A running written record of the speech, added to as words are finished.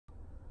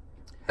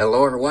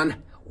Hello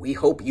everyone. We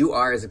hope you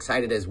are as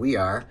excited as we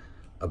are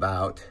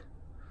about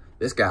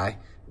this guy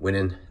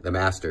winning the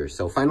Masters.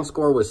 So final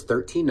score was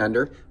 13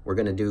 under. We're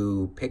gonna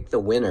pick the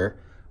winner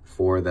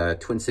for the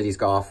Twin Cities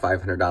Golf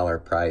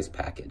 $500 prize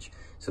package.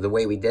 So the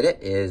way we did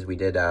it is we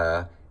did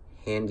a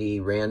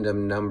handy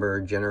random number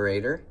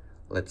generator.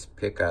 Let's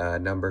pick a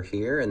number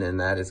here, and then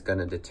that is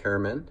gonna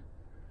determine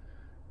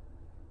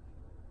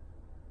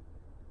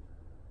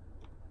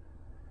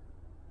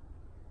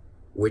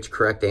which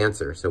correct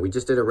answer. So we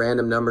just did a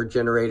random number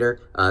generator.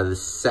 The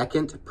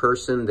second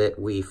person that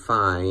we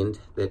find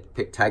that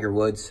picked Tiger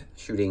Woods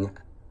shooting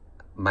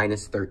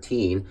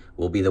 -13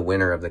 will be the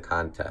winner of the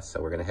contest.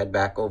 So we're gonna head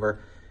back over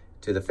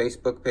to the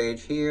Facebook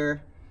page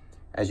here.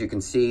 As you can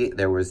see,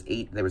 there was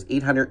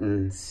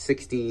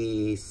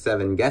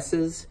 867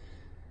 guesses.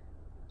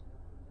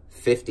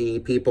 50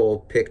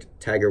 people picked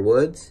Tiger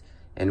Woods,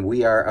 and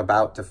we are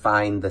about to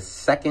find the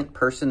second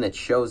person that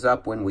shows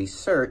up when we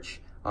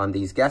search on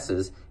these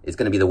guesses is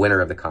going to be the winner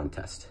of the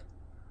contest.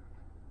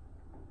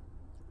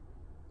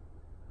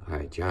 All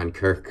right, John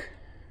Kirk.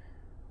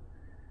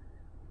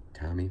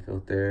 Tommy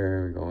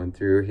Filter, going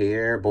through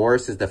here.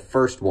 Boris is the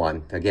first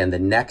one. Again, the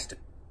next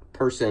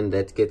person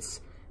that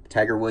gets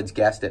Tiger Woods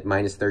guessed at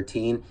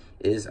 -13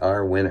 is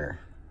our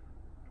winner.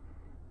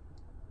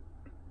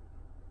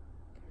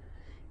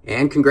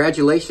 And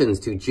congratulations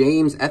to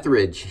James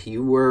Etheridge.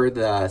 You were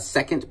the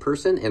second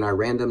person in our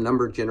random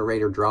number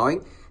generator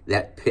drawing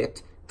that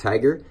picked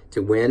Tiger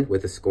to win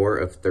with a score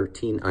of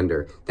 13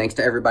 under. Thanks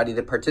to everybody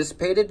that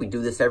participated. We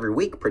do this every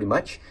week pretty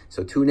much.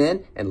 So tune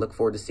in and look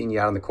forward to seeing you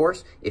out on the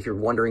course. If you're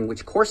wondering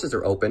which courses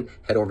are open,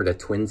 head over to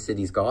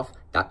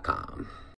twincitiesgolf.com.